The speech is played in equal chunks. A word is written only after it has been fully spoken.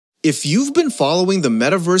If you've been following the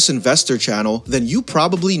Metaverse Investor channel, then you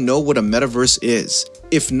probably know what a metaverse is.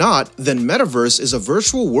 If not, then Metaverse is a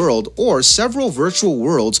virtual world or several virtual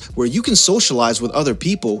worlds where you can socialize with other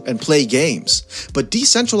people and play games. But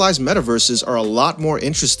decentralized metaverses are a lot more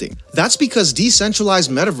interesting. That's because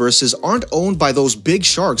decentralized metaverses aren't owned by those big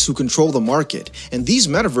sharks who control the market, and these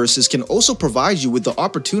metaverses can also provide you with the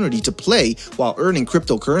opportunity to play while earning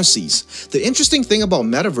cryptocurrencies. The interesting thing about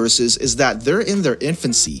metaverses is that they're in their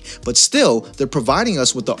infancy, but still, they're providing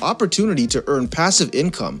us with the opportunity to earn passive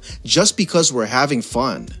income just because we're having fun.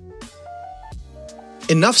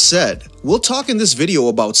 Enough said. We'll talk in this video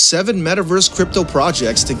about 7 metaverse crypto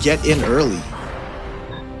projects to get in early.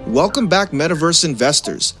 Welcome back, Metaverse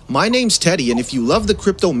investors. My name's Teddy, and if you love the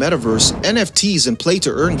crypto metaverse, NFTs, and play to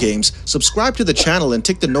earn games, subscribe to the channel and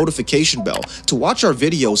tick the notification bell to watch our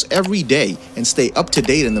videos every day and stay up to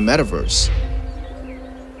date in the metaverse.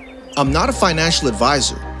 I'm not a financial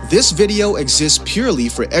advisor. This video exists purely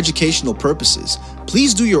for educational purposes.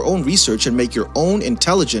 Please do your own research and make your own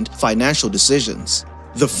intelligent financial decisions.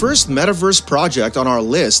 The first metaverse project on our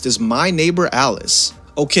list is My Neighbor Alice.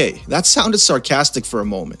 Okay, that sounded sarcastic for a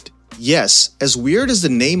moment. Yes, as weird as the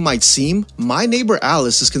name might seem, My Neighbor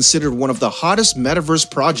Alice is considered one of the hottest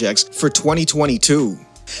metaverse projects for 2022.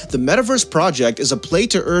 The Metaverse project is a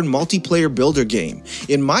play-to-earn multiplayer builder game.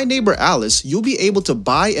 In My Neighbor Alice, you'll be able to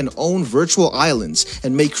buy and own virtual islands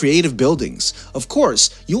and make creative buildings. Of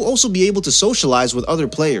course, you'll also be able to socialize with other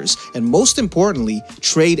players and, most importantly,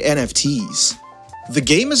 trade NFTs. The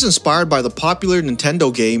game is inspired by the popular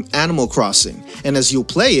Nintendo game Animal Crossing, and as you'll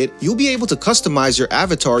play it, you'll be able to customize your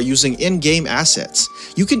avatar using in-game assets.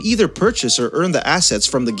 You can either purchase or earn the assets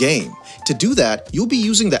from the game. To do that, you'll be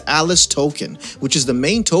using the Alice token, which is the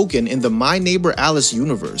main token in the My Neighbor Alice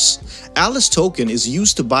universe. Alice token is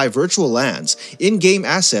used to buy virtual lands, in-game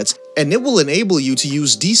assets, and it will enable you to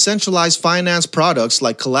use decentralized finance products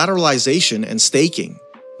like collateralization and staking.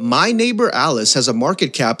 My Neighbor Alice has a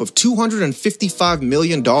market cap of $255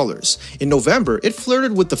 million. In November, it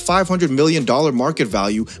flirted with the $500 million market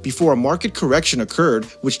value before a market correction occurred,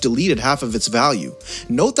 which deleted half of its value.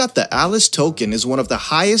 Note that the Alice token is one of the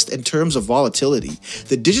highest in terms of volatility.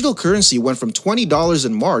 The digital currency went from $20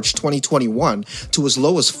 in March 2021 to as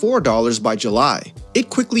low as $4 by July. It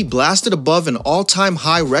quickly blasted above an all-time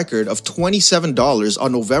high record of $27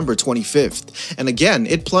 on November 25th, and again,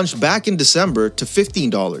 it plunged back in December to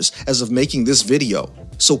 $15 as of making this video.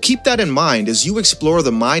 So keep that in mind as you explore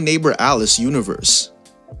the My Neighbor Alice universe.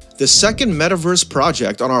 The second metaverse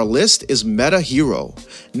project on our list is Meta Hero.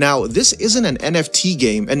 Now, this isn't an NFT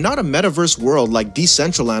game and not a metaverse world like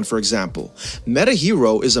Decentraland, for example. Meta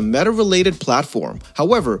Hero is a meta-related platform,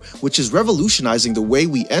 however, which is revolutionizing the way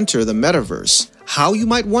we enter the metaverse. How, you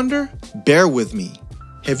might wonder? Bear with me.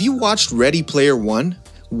 Have you watched Ready Player One?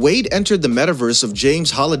 Wade entered the metaverse of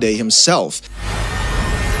James Holliday himself.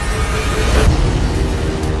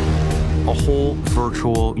 A whole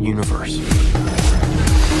virtual universe.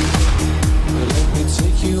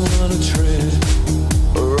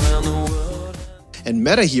 And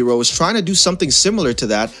Meta Hero is trying to do something similar to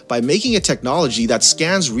that by making a technology that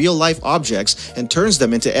scans real-life objects and turns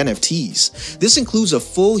them into NFTs. This includes a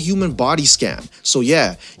full human body scan, so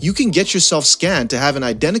yeah, you can get yourself scanned to have an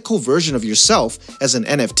identical version of yourself as an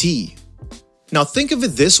NFT. Now think of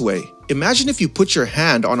it this way, imagine if you put your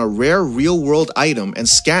hand on a rare real-world item and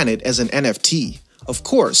scan it as an NFT. Of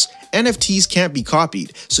course, NFTs can't be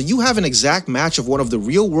copied, so you have an exact match of one of the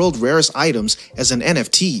real-world rarest items as an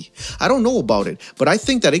NFT. I don't know about it, but I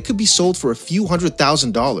think that it could be sold for a few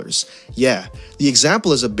 $100,000. Yeah, the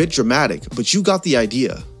example is a bit dramatic, but you got the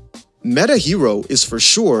idea. Meta Hero is for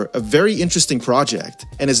sure a very interesting project,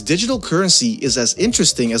 and its digital currency is as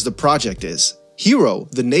interesting as the project is. Hero,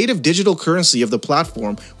 the native digital currency of the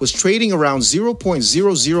platform, was trading around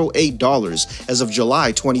 $0.008 as of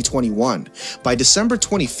July 2021. By December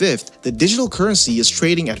 25th, the digital currency is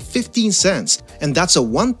trading at 15 cents, and that's a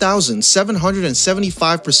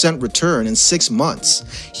 1,775% return in 6 months.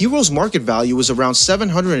 Hero's market value is around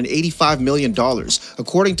 $785 million,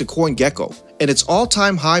 according to CoinGecko. And its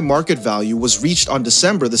all-time high market value was reached on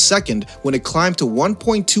December the 2nd when it climbed to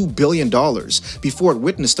 $1.2 billion before it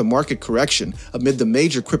witnessed a market correction amid the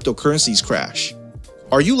major cryptocurrencies crash.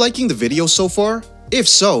 Are you liking the video so far? If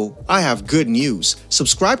so, I have good news.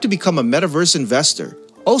 Subscribe to become a Metaverse investor.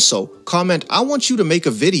 Also, comment, I want you to make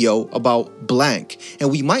a video about blank,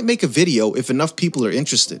 and we might make a video if enough people are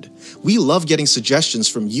interested. We love getting suggestions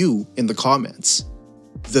from you in the comments.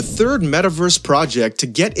 The third metaverse project to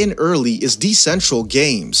get in early is Decentral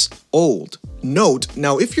Games. Old. Note,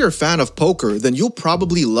 now if you're a fan of poker, then you'll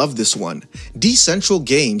probably love this one. Decentral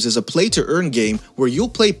Games is a play-to-earn game where you'll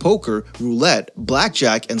play poker, roulette,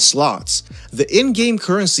 blackjack, and slots. The in-game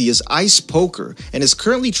currency is Ice Poker and is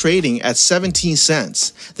currently trading at 17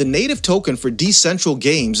 cents. The native token for Decentral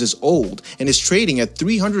Games is Old and is trading at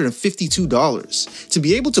 $352. To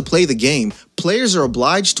be able to play the game, players are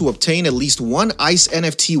obliged to obtain at least one ICE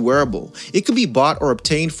NFT wearable. It could be bought or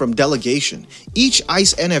obtained from delegation. Each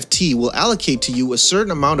ICE NFT will allocate to you a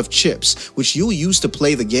certain amount of chips, which you'll use to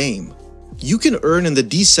play the game. You can earn in the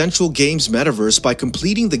Decentral Games metaverse by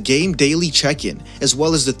completing the game daily check-in, as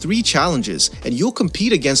well as the 3 challenges, and you'll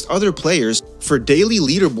compete against other players for daily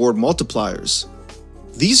leaderboard multipliers.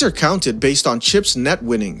 These are counted based on chips net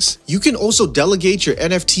winnings. You can also delegate your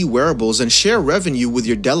NFT wearables and share revenue with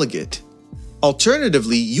your delegate.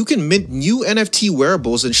 Alternatively, you can mint new NFT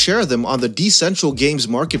wearables and share them on the Decentral Games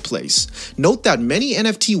marketplace. Note that many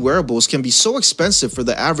NFT wearables can be so expensive for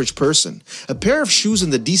the average person. A pair of shoes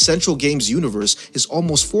in the Decentral Games universe is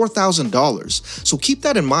almost $4,000, so keep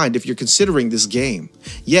that in mind if you're considering this game.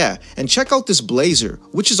 Yeah, and check out this blazer,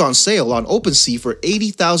 which is on sale on OpenSea for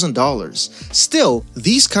 $80,000. Still,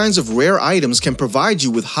 these kinds of rare items can provide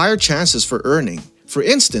you with higher chances for earning. For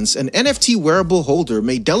instance, an NFT wearable holder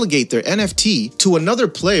may delegate their NFT to another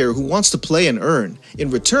player who wants to play and earn. In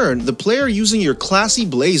return, the player using your classy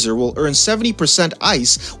blazer will earn 70%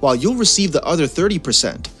 ICE while you'll receive the other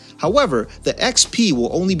 30%. However, the XP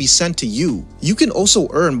will only be sent to you. You can also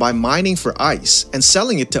earn by mining for ICE and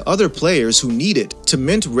selling it to other players who need it to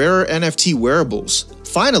mint rarer NFT wearables.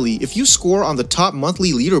 Finally, if you score on the top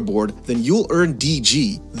monthly leaderboard, then you'll earn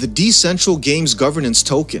DG, the Decentral Games Governance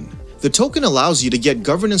Token. The token allows you to get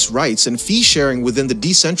governance rights and fee sharing within the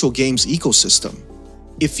Decentral Games ecosystem.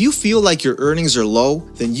 If you feel like your earnings are low,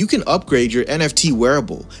 then you can upgrade your NFT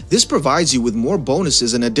wearable. This provides you with more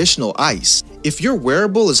bonuses and additional ICE. If your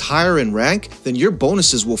wearable is higher in rank, then your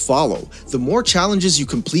bonuses will follow. The more challenges you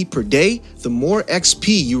complete per day, the more XP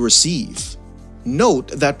you receive. Note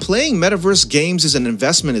that playing metaverse games is an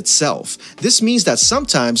investment itself. This means that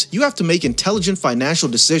sometimes you have to make intelligent financial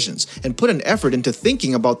decisions and put an effort into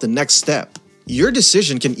thinking about the next step. Your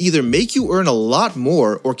decision can either make you earn a lot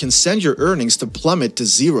more or can send your earnings to plummet to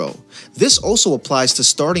zero. This also applies to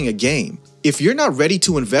starting a game. If you're not ready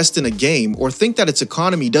to invest in a game or think that its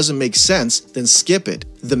economy doesn't make sense, then skip it.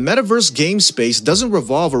 The metaverse game space doesn't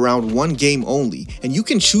revolve around one game only, and you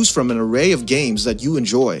can choose from an array of games that you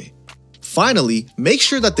enjoy. Finally, make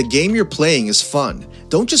sure that the game you're playing is fun.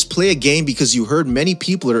 Don't just play a game because you heard many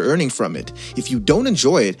people are earning from it. If you don't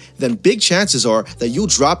enjoy it, then big chances are that you'll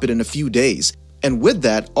drop it in a few days. And with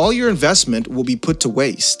that, all your investment will be put to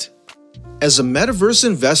waste. As a metaverse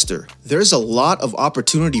investor, there's a lot of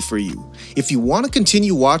opportunity for you. If you want to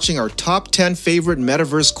continue watching our top 10 favorite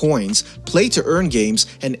metaverse coins, play-to-earn games,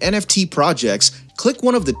 and NFT projects, click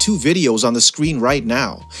one of the 2 videos on the screen right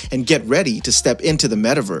now and get ready to step into the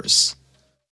metaverse.